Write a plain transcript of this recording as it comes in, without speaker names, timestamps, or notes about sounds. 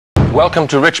Welcome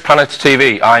to Rich Planets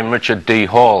TV. I'm Richard D.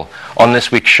 Hall. On this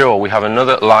week's show we have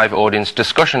another live audience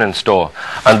discussion in store,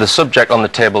 and the subject on the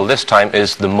table this time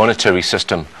is the monetary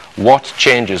system. What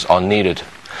changes are needed?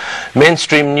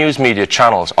 Mainstream news media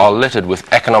channels are littered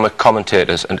with economic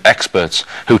commentators and experts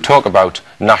who talk about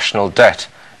national debt,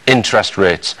 interest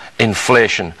rates,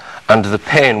 inflation, and the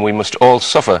pain we must all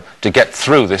suffer to get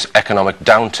through this economic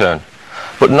downturn.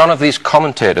 But none of these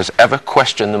commentators ever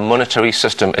question the monetary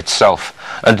system itself,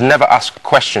 and never ask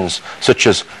questions such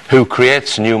as who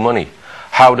creates new money,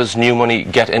 how does new money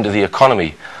get into the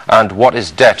economy, and what is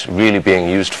debt really being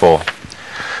used for.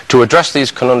 To address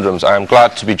these conundrums, I am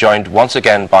glad to be joined once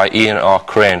again by Ian R.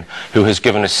 Crane, who has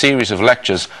given a series of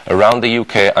lectures around the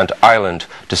UK and Ireland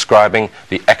describing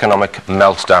the economic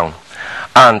meltdown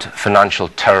and financial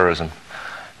terrorism.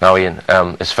 Now, Ian,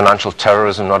 is financial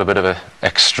terrorism not a bit of an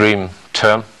extreme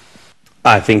term?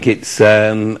 I think it's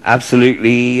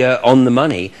absolutely on the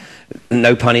money,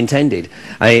 no pun intended.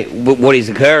 What is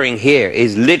occurring here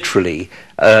is literally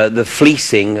the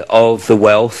fleecing of the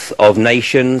wealth of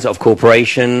nations, of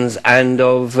corporations, and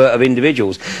of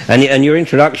individuals. And your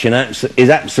introduction is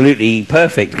absolutely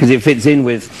perfect, because it fits in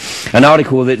with an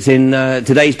article that's in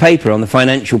today's paper on the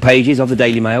financial pages of the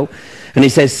Daily Mail. And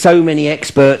it says, so many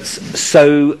experts,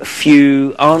 so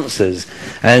few answers.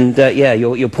 And yeah,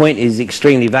 your point is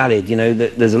extremely valid. You know,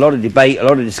 there's a lot of debate, a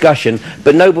lot of discussion,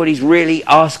 but nobody's really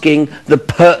asking the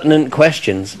pertinent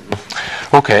questions.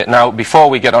 Okay, now before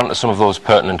we get on to some of those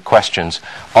pertinent questions,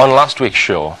 on last week's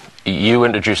show you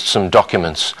introduced some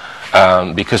documents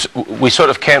because we sort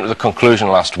of came to the conclusion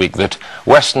last week that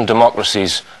Western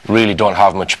democracies really don't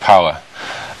have much power.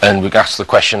 And we asked the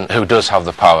question, who does have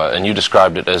the power? And you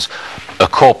described it as a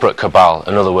corporate cabal.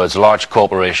 In other words, large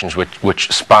corporations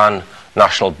which span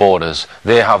national borders.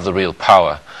 They have the real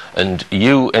power. And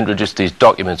you introduced these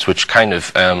documents which kind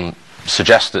of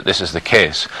suggest that this is the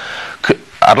case.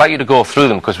 I'd like you to go through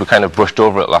them, because we kind of brushed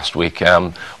over it last week,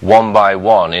 one by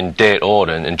one in date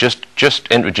order, and just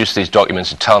introduce these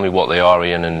documents and tell me what they are,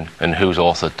 Ian, and who's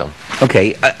authored them.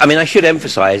 Okay, I mean, I should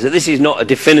emphasise that this is not a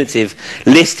definitive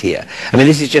list here. I mean,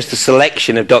 this is just a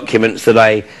selection of documents that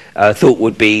I thought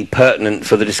would be pertinent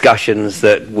for the discussions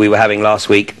that we were having last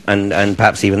week and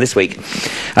perhaps even this week.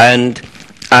 And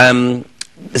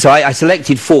so I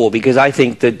selected 4 because I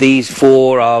think that these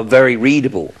 4 are very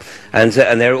readable, and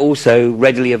they're also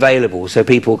readily available, so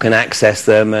people can access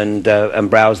them and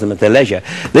browse them at their leisure.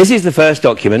 This is the first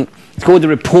document. It's called the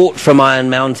Report from Iron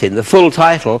Mountain. The full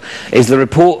title is the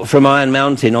Report from Iron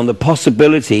Mountain on the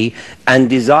Possibility and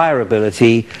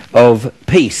Desirability of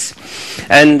Peace.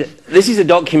 And this is a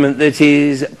document that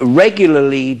is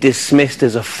regularly dismissed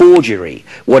as a forgery,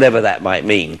 whatever that might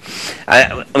mean.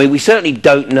 I mean, we certainly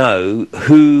don't know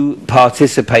who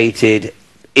participated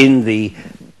in the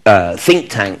think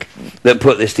tank that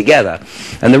put this together.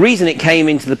 And the reason it came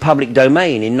into the public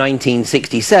domain in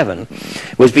 1967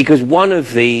 was because one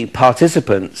of the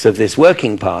participants of this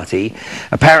working party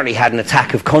apparently had an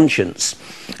attack of conscience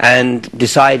and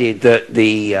decided that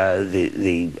the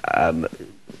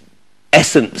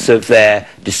essence of their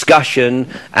discussion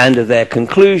and of their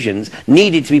conclusions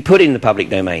needed to be put in the public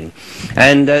domain.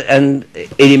 And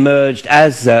it emerged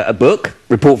as a book,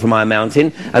 Report from Iron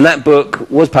Mountain, and that book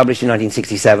was published in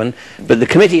 1967, but the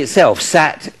committee itself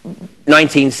sat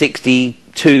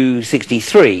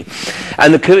 1962-63,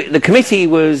 and the committee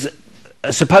was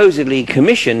supposedly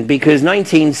commissioned because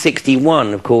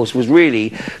 1961, of course, was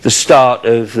really the start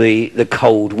of the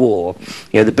Cold War,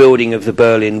 you know, the building of the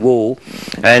Berlin Wall.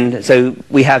 And so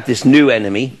we have this new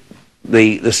enemy,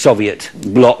 the Soviet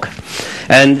bloc,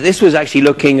 and this was actually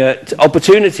looking at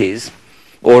opportunities,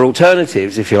 or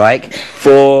alternatives, if you like,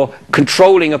 for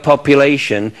controlling a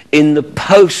population in the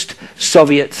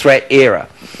post-Soviet threat era.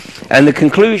 And the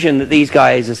conclusion that these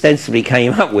guys ostensibly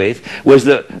came up with was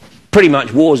that pretty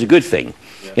much war is a good thing,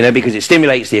 you know, because it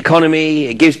stimulates the economy,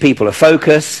 it gives people a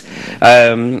focus,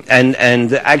 and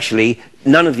actually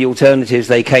none of the alternatives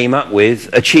they came up with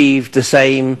achieved the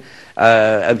same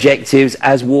objectives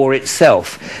as war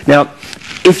itself. Now,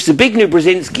 if Zbigniew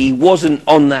Brzezinski wasn't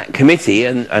on that committee,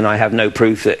 and I have no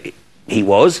proof that he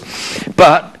was,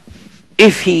 but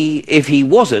if he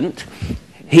wasn't,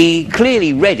 he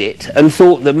clearly read it and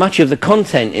thought that much of the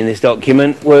content in this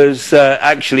document was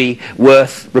actually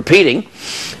worth repeating.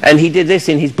 And he did this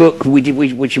in his book, which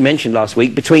you mentioned last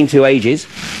week, Between Two Ages,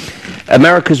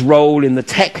 America's Role in the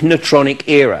Technotronic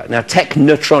Era. Now,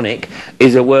 technotronic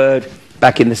is a word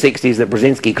back in the 60s that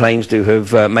Brzezinski claims to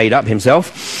have made up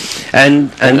himself.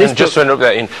 And just to interrupt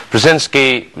there, Ian,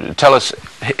 Brzezinski, tell us,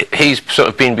 he's sort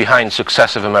of been behind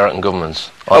successive American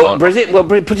governments. Well, put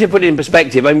it in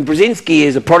perspective. I mean, Brzezinski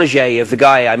is a protege of the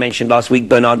guy I mentioned last week,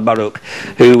 Bernard Baruch,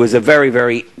 who was a very,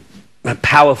 very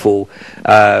powerful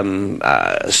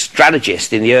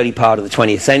strategist in the early part of the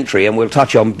 20th century, and we'll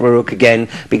touch on Baruch again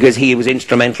because he was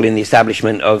instrumental in the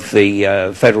establishment of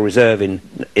the Federal Reserve in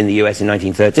the US in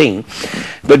 1913.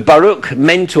 But Baruch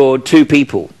mentored two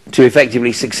people to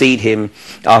effectively succeed him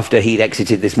after he'd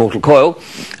exited this mortal coil,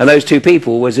 and those two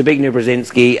people were Zbigniew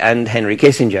Brzezinski and Henry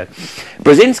Kissinger.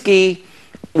 Brzezinski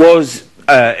was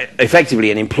effectively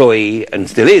an employee, and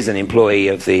still is an employee,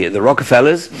 of the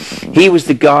Rockefellers. He was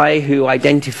the guy who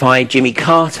identified Jimmy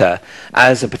Carter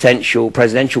as a potential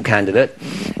presidential candidate.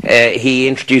 He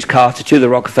introduced Carter to the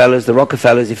Rockefellers. The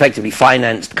Rockefellers effectively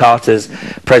financed Carter's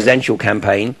presidential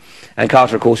campaign, and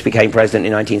Carter, of course, became president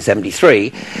in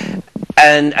 1973.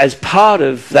 And as part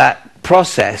of that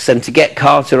process, and to get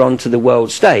Carter onto the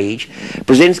world stage,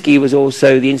 Brzezinski was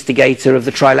also the instigator of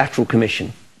the Trilateral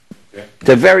Commission. It's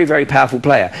a very, very powerful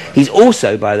player. He's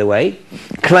also, by the way,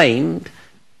 claimed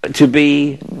to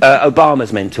be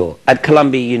Obama's mentor at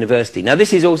Columbia University. Now,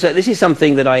 this is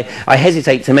something that I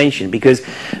hesitate to mention, because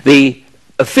the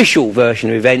official version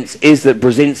of events is that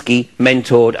Brzezinski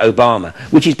mentored Obama,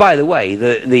 which is, by the way,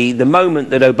 the moment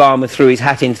that Obama threw his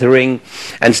hat into the ring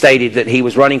and stated that he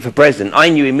was running for president, I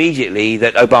knew immediately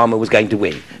that Obama was going to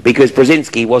win, because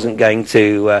Brzezinski wasn't going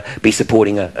to be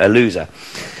supporting a loser.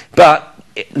 But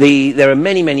there are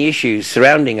many, many issues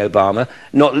surrounding Obama,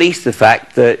 not least the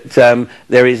fact that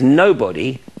there is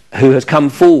nobody who has come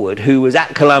forward who was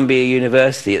at Columbia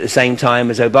University at the same time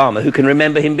as Obama who can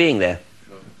remember him being there.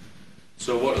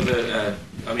 So what are the,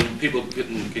 I mean, people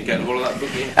can get a hold of that book?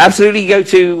 Absolutely. Go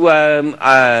to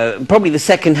probably the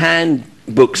second-hand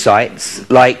book sites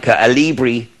like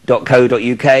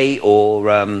alibri.co.uk or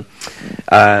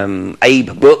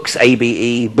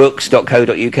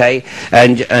abebooks.co.uk,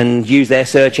 and use their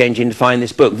search engine to find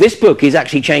this book. This book is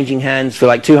actually changing hands for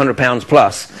like £200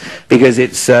 plus, because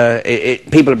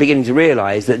people are beginning to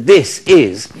realise that this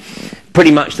is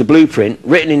pretty much the blueprint,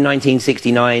 written in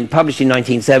 1969, published in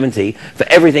 1970, for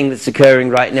everything that's occurring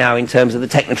right now in terms of the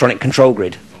technotronic control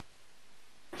grid.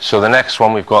 So the next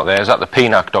one we've got there, is that the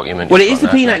PNAC document? Well, it is the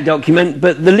PNAC document,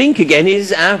 but the link again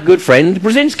is our good friend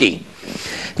Brzezinski.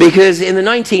 Because in the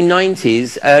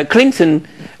 1990s, Clinton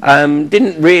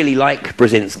didn't really like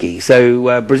Brzezinski. So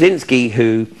Brzezinski,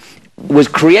 who was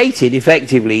created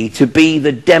effectively to be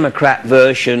the Democrat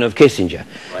version of Kissinger.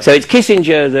 Right. So it's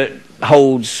Kissinger that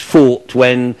holds fort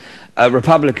when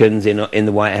Republicans in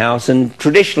the White House, and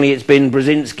traditionally it's been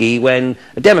Brzezinski when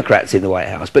Democrats in the White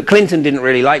House. But Clinton didn't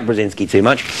really like Brzezinski too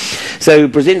much, so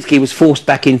Brzezinski was forced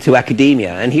back into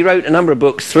academia, and he wrote a number of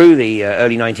books through the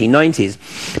early 1990s.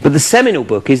 But the seminal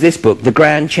book is this book, The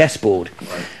Grand Chessboard,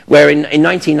 where in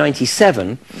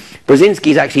 1997, Brzezinski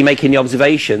is actually making the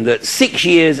observation that 6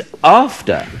 years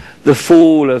after the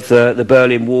fall of the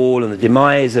Berlin Wall and the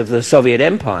demise of the Soviet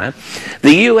Empire,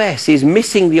 the US is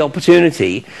missing the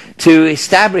opportunity to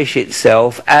establish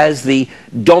itself as the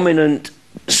dominant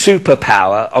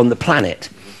superpower on the planet.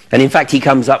 And in fact, he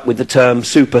comes up with the term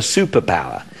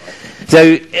superpower.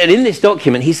 So, and in this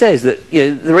document, he says that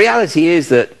the reality is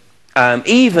that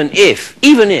even if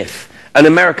an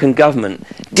American government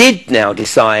did now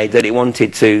decide that it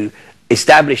wanted to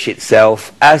establish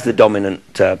itself as the dominant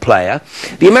player,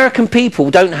 the American people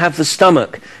don't have the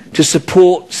stomach to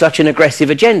support such an aggressive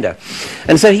agenda.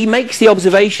 And so he makes the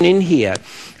observation in here,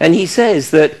 and he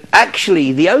says that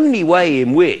actually the only way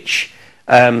in which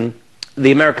the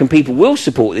American people will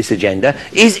support this agenda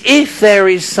is if there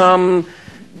is some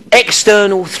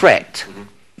external threat.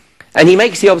 And he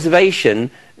makes the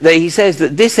observation that he says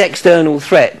that this external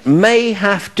threat may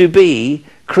have to be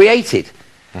created.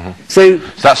 So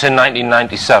that's in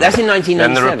 1997. That's in 1997.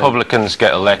 Then the Republicans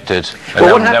get elected,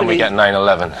 and then we get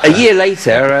 9/11. A year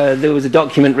later, there was a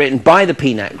document written by the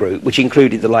PNAC group, which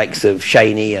included the likes of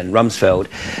Cheney and Rumsfeld,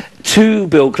 to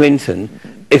Bill Clinton,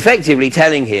 effectively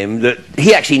telling him that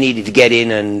he actually needed to get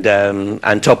in and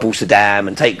topple Saddam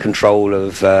and take control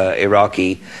of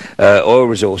Iraqi oil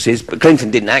resources. But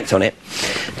Clinton didn't act on it.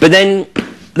 But then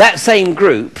that same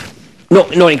group,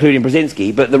 not including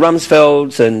Brzezinski, but the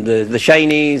Rumsfelds and the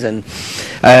Cheneys and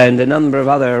a number of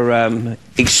other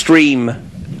extreme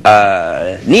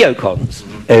neocons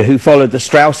who followed the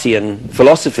Straussian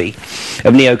philosophy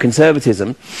of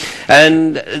neoconservatism,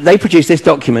 and they produced this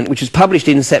document, which was published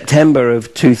in September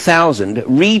of 2000,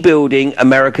 Rebuilding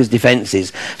America's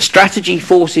Defenses: Strategy,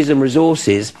 Forces and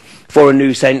Resources for a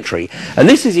New Century. And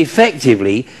this is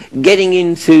effectively getting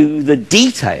into the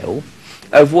detail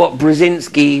of what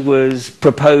Brzezinski was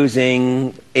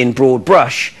proposing in broad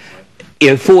brush,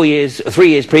 3 years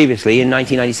previously in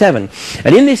 1997.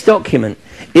 And in this document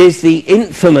is the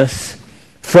infamous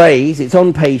phrase, it's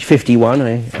on page 51,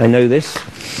 I know this.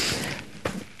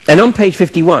 And on page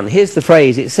 51, here's the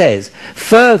phrase, it says,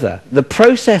 "Further, the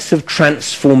process of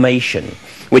transformation,"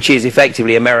 which is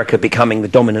effectively America becoming the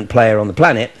dominant player on the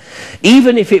planet,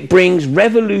 "even if it brings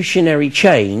revolutionary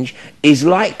change, is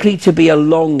likely to be a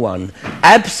long one,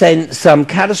 absent some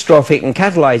catastrophic and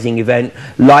catalyzing event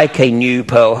like a new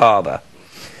Pearl Harbor."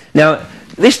 Now,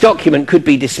 this document could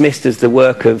be dismissed as the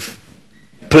work of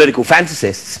political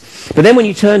fantasists, but then when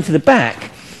you turn to the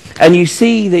back and you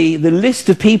see the list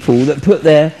of people that put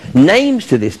their names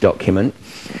to this document,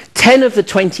 10 of the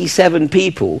 27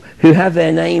 people who have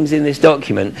their names in this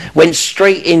document went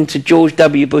straight into George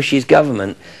W. Bush's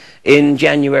government in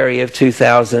January of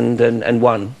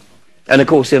 2001. And of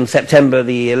course, on September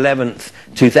the 11th,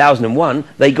 2001,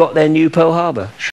 they got their new Pearl Harbor.